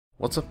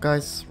What's up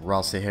guys,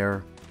 Rossi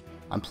here.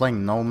 I'm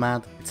playing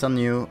Nomad. It's a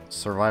new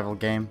survival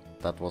game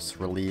that was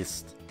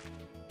released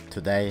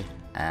today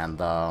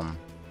and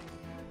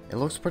it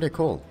looks pretty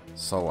cool.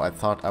 So I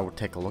thought I would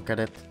take a look at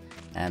it.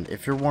 And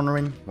if you're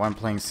wondering why I'm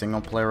playing single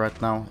player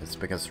right now, it's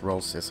because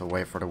Rose is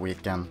away for the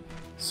weekend.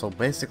 So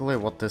basically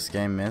what this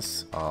game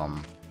is,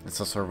 it's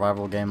a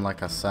survival game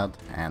like I said,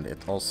 and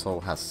it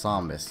also has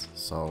zombies.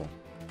 So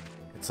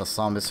it's a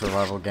zombie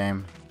survival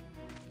game.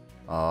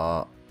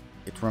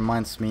 It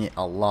reminds me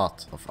a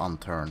lot of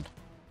Unturned.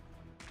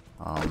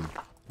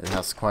 It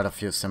has quite a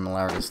few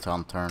similarities to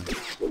Unturned.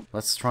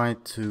 Let's try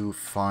to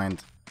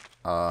find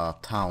a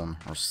town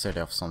or city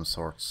of some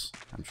sorts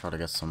and try to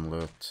get some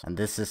loot. And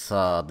this is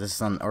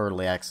an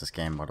early access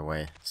game, by the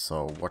way.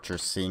 So what you're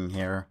seeing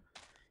here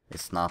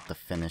is not the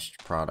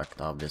finished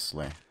product,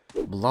 obviously.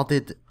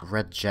 Bloodied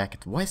red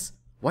jacket.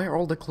 Why are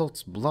all the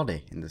clothes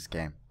bloody in this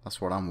game? That's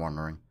what I'm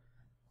wondering.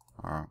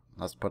 Alright,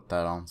 let's put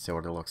that on, see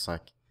what it looks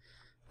like.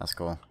 Let's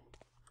go.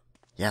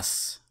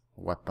 Yes,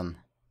 weapon.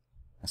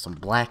 And some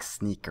black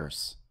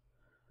sneakers.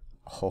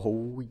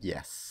 Oh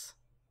yes.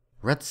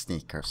 Red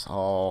sneakers.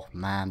 Oh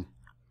man.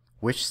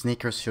 Which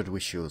sneakers should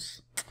we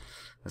choose?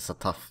 It's a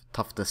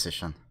tough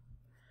decision.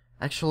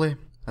 Actually,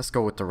 let's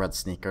go with the red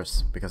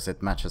sneakers because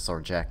it matches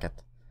our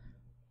jacket.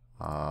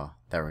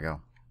 There we go.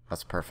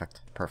 That's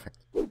perfect. Perfect.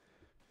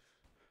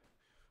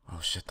 Oh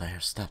shit, I hear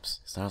steps.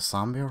 Is that a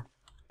zombie or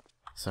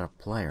is that a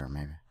player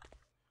maybe?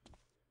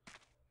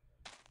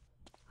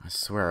 I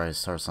swear I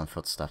heard some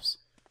footsteps.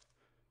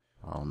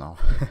 Oh no.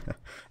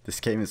 This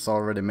game is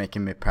already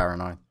making me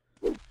paranoid.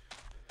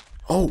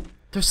 Oh!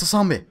 There's a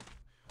zombie!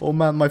 Oh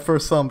man, my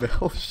first zombie.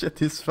 Oh shit,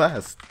 he's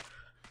fast.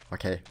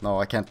 Okay, no,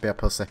 I can't be a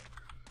pussy.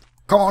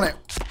 Come on in!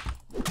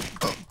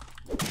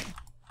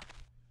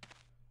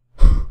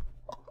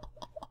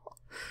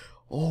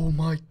 Oh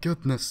my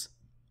goodness.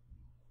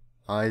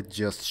 I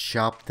just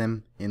chopped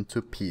him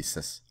into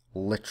pieces.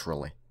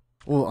 Literally.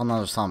 Oh,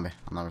 another zombie.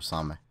 Another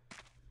zombie.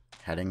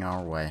 Heading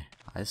our way.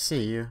 I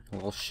see you,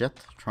 little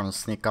shit. Trying to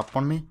sneak up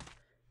on me?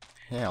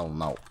 Hell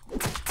no.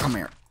 Come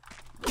here.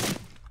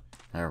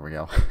 There we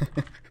go.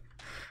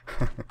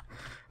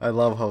 I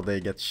love how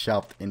they get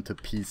chopped into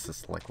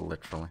pieces, like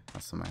literally.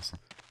 That's amazing.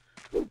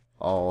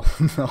 Oh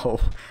no.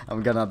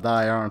 I'm gonna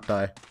die, aren't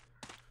I?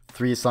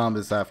 3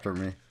 zombies after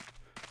me.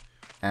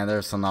 And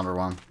there's another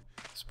one.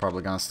 He's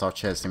probably gonna start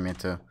chasing me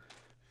too.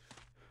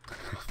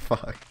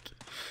 Fuck.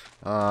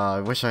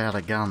 I wish I had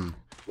a gun.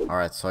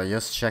 Alright, so I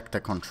just checked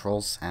the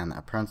controls and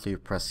apparently you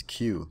press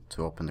Q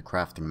to open the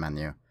crafting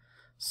menu.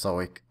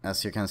 So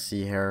as you can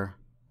see here,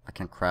 I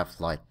can craft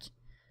like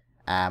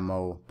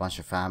ammo, bunch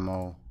of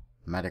ammo,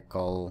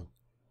 medical,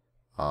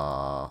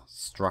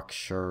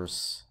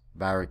 structures,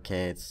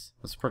 barricades.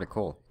 That's pretty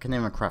cool. You can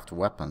even craft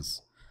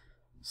weapons.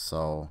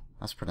 So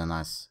that's pretty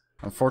nice.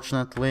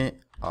 Unfortunately,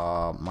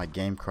 my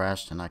game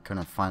crashed and I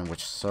couldn't find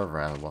which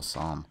server I was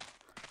on.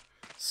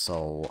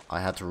 So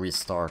I had to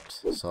restart.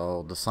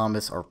 So the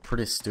zombies are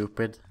pretty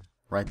stupid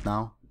right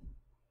now.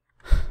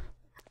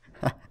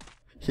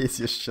 He's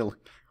just chilling.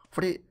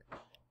 What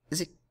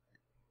is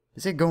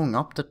he going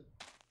up the...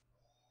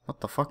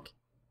 What the fuck?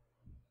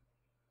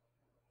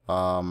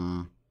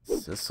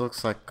 This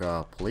looks like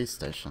a police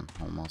station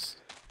almost.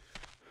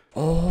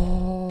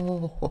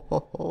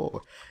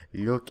 Oh,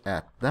 look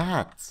at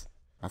that.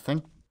 I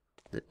think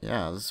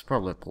yeah, this is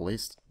probably a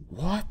police.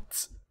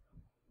 What?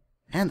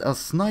 And a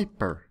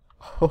sniper.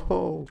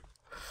 Oh,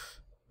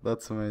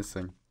 that's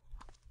amazing.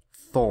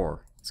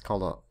 Thor. It's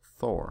called a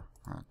Thor.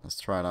 Alright,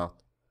 let's try it out.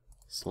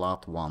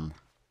 Slot 1.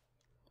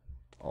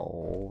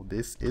 Oh,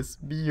 this is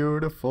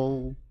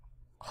beautiful.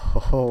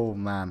 Oh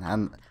man,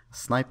 and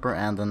sniper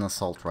and an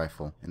assault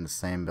rifle in the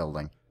same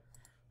building.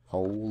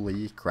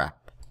 Holy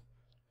crap.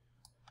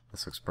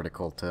 This looks pretty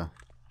cool too.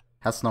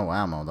 Has no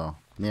ammo though.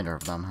 Neither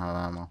of them have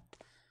ammo.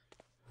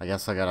 I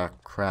guess I gotta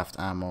craft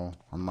ammo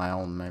on my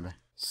own maybe.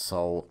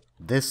 So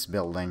this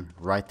building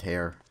right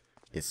here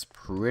is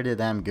pretty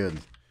damn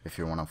good if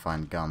you wanna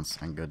find guns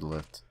and good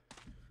loot.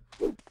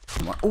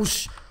 Oh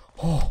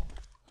oh,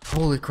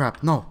 holy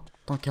crap, no,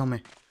 don't kill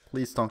me.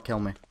 Please don't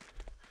kill me.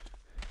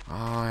 Oh,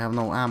 I have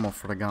no ammo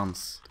for the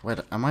guns.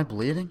 Wait, am I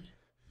bleeding?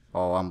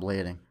 Oh, I'm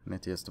bleeding. I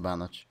need to use the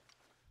bandage.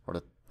 Or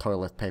the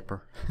toilet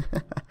paper.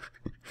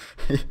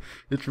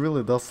 It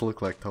really does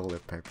look like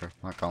toilet paper,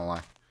 not gonna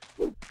lie.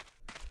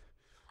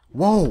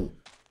 Whoa!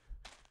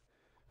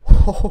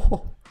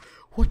 Whoa!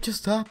 What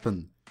just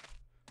happened?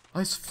 I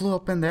just flew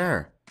up in the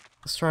air.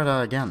 Let's try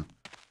that again.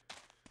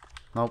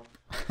 Nope.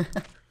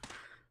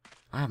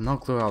 I have no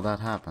clue how that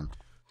happened.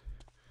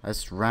 I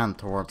just ran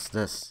towards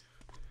this.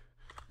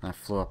 And I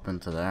flew up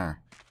into the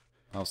air.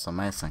 That was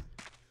amazing.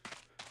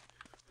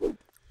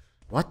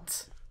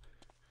 What?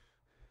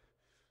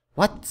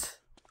 What?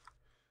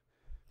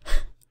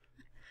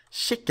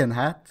 Chicken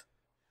hat?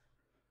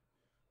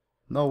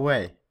 No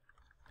way.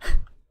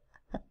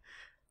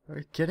 Are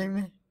you kidding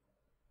me?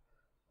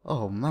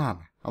 Oh man.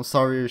 I'm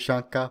sorry,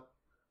 Ushanka.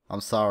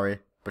 I'm sorry,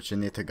 but you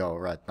need to go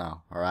right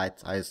now, alright?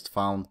 I just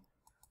found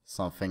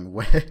something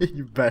way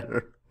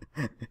better.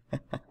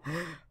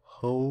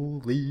 Holy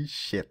Holy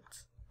shit.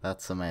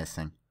 That's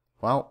amazing.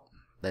 Well,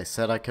 they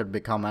said I could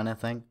become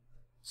anything,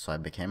 so I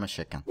became a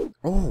chicken.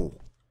 Oh!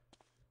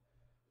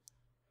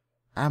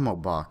 Ammo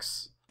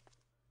box.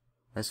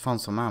 I just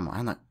found some ammo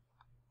and a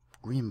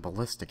green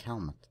ballistic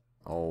helmet.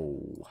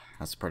 Oh,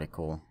 that's pretty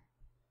cool.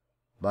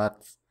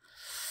 But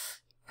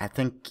I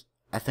think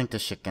the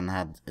chicken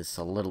head is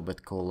a little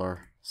bit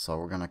cooler, so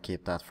we're gonna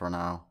keep that for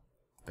now.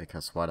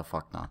 Because why the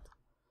fuck not?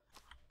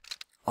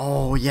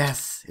 Oh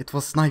yes! It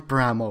was sniper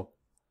ammo!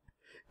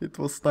 It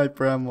was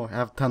sniper ammo. I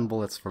have 10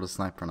 bullets for the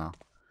sniper now.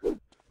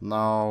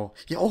 No.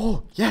 Yeah,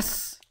 oh,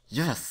 yes!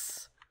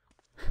 Yes!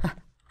 I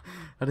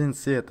didn't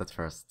see it at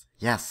first.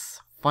 Yes!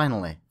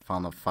 Finally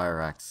found a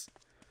fire axe.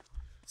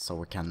 So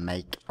we can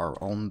make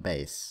our own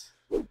base.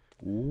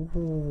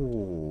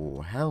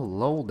 Ooh,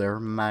 hello there,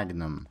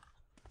 Magnum.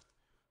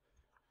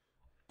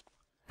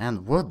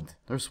 And wood.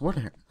 There's wood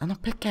here. And a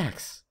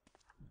pickaxe.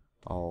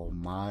 Oh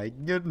my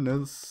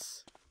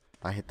goodness.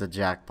 I hit the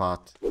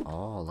jackpot.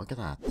 Oh, look at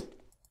that.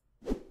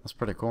 That's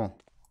pretty cool.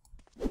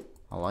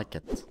 I like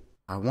it.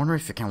 I wonder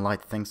if you can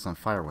light things on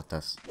fire with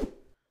this.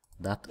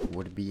 That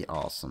would be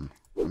awesome.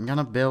 I'm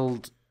gonna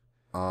build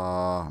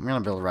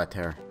right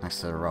here,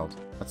 next to the road.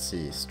 Let's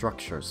see,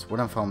 structures,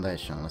 wooden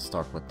foundation, let's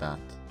start with that.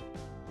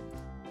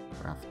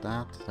 Craft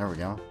that, there we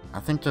go. I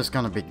think there's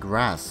gonna be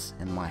grass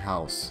in my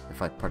house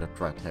if I put it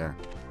right here.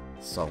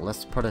 So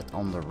let's put it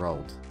on the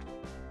road.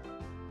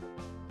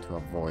 To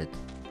avoid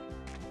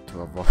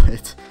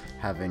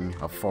having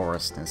a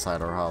forest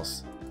inside our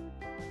house.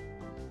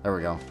 There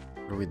we go.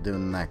 What do we do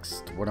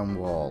next? Wooden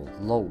wall,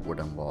 low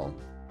wooden wall.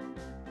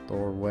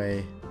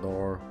 Doorway,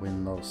 door,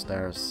 window,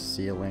 stairs,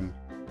 ceiling.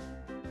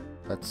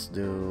 Let's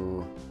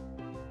do...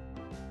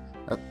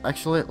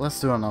 actually, let's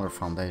do another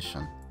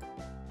foundation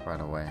right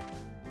away.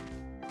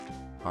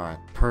 Alright,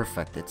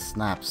 perfect. It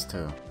snaps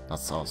too.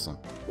 That's awesome.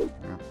 I'm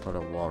gonna put a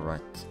wall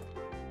right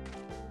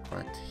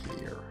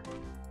here.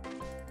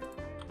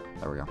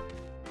 There we go.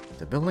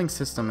 The building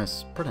system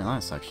is pretty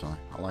nice actually.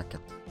 I like it.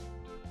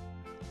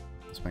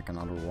 Let's make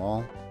another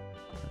wall.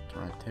 Put it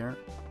right here.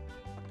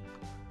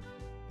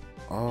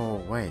 Oh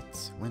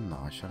wait, window.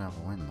 I should have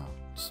a window.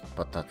 Just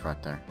put that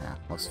right there. Yeah,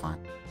 looks fine.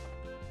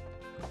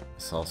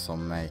 Let's also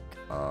make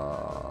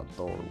a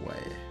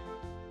doorway.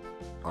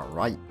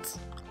 Alright,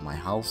 my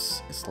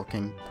house is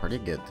looking pretty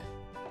good.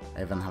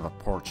 I even have a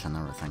porch and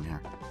everything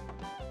here.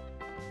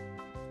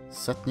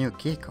 Set new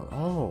key code.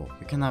 Oh,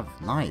 you can have...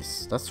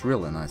 Nice. That's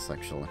really nice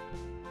actually.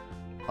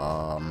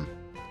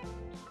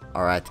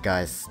 Alright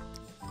guys.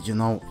 You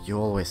know, you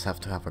always have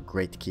to have a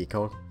great key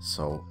code,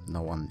 so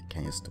no one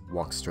can just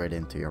walk straight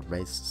into your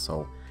base,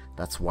 so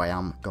that's why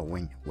I'm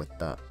going with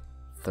the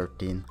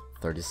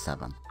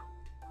 1337.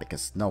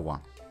 Because no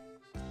one,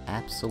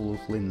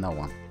 absolutely no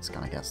one is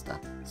gonna guess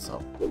that.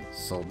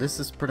 So this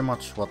is pretty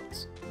much what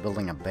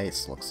building a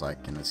base looks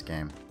like in this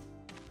game.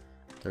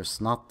 There's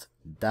not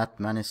that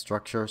many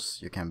structures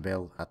you can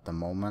build at the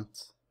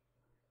moment,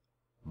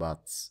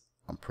 but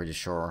I'm pretty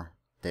sure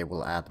they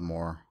will add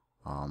more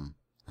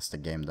as the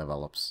game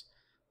develops.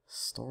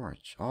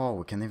 Storage. Oh,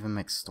 we can even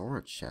make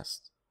storage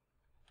chests.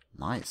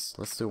 Nice.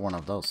 Let's do one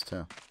of those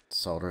too.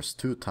 So there's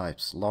two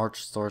types,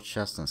 large storage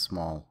chest and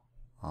small.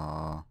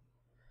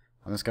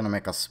 I'm just gonna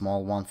make a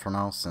small one for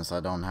now since I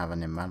don't have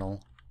any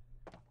metal.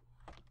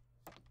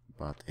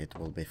 But it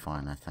will be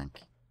fine, I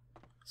think.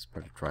 Let's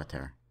put it right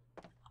here.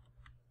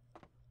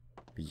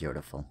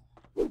 Beautiful.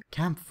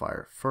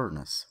 Campfire,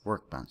 furnace,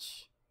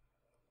 workbench.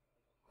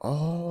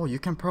 Oh, you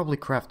can probably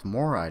craft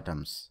more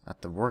items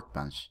at the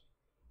workbench.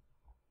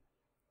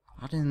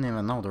 I didn't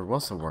even know there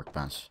was a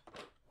workbench.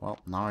 Well,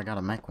 now I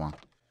gotta make one.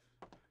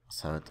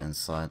 Let's have it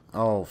inside.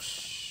 Oh,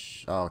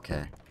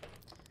 okay.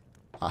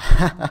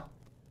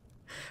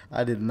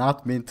 I did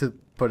not mean to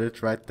put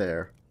it right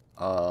there.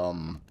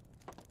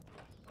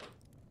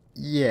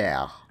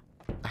 Yeah.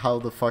 How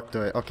the fuck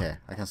do I... Okay,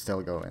 I can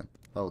still go in.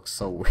 That looks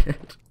so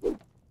weird.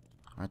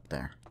 Right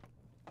there.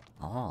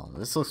 Oh,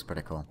 this looks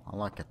pretty cool. I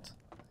like it.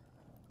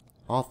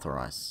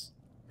 Authorize.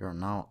 You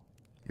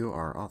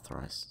are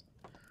authorized.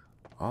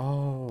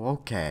 Oh,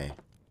 okay.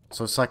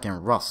 So it's like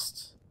in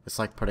Rust. It's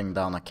like putting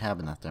down a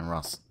cabinet in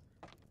Rust.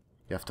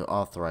 You have to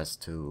authorize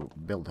to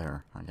build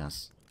here, I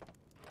guess.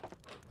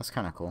 That's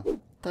kind of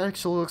cool. That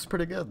actually looks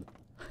pretty good.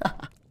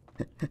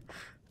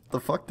 The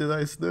fuck did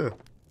I just do?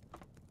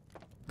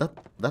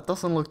 That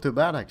doesn't look too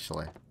bad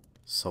actually.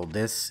 So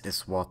this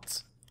is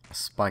what a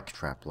spike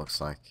trap looks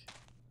like.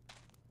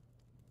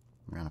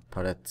 I'm gonna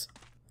put it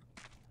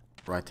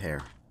right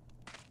here.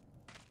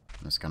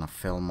 I'm just gonna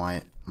fill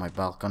my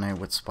balcony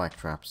with spike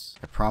traps.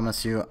 I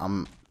promise you,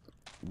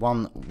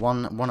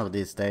 one of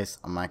these days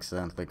I'm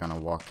accidentally gonna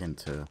walk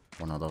into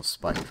one of those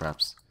spike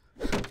traps.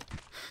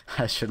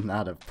 I should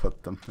not have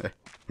put them there.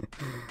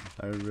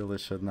 I really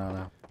should not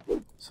have.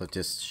 So it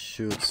just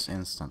shoots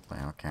instantly,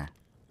 okay.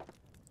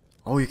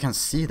 Oh, you can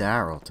see the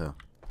arrow too.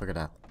 Look at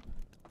that.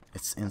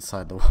 It's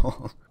inside the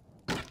wall.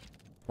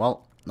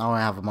 Well, now I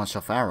have a bunch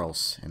of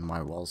arrows in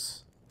my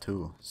walls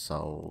too,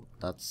 so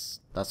that's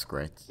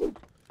great.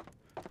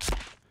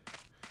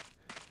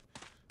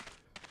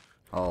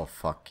 Oh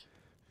fuck.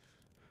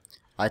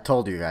 I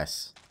told you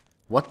guys.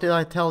 What did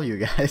I tell you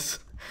guys?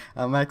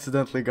 I'm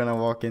accidentally gonna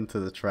walk into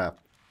the trap.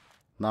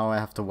 Now I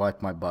have to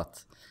wipe my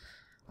butt.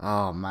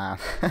 Oh man.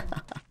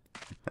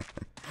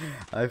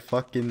 I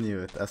fucking knew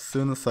it as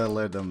soon as I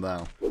laid them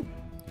down.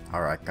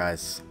 Alright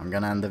guys, I'm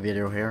gonna end the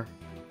video here.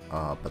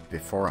 But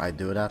before I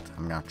do that,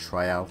 I'm gonna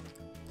try out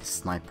the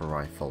sniper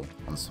rifle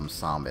on some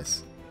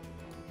zombies.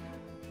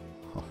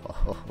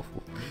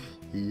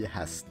 He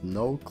has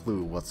no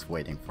clue what's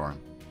waiting for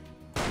him.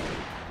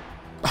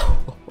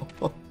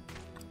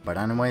 But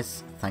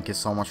anyways, thank you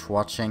so much for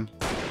watching.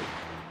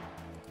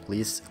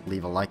 Please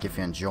leave a like if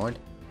you enjoyed.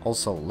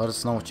 Also, let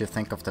us know what you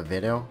think of the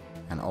video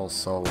and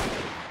also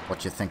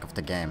what you think of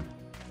the game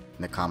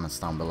in the comments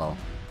down below.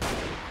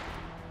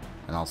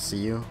 And I'll see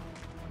you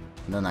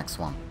in the next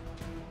one.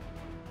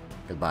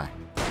 Goodbye.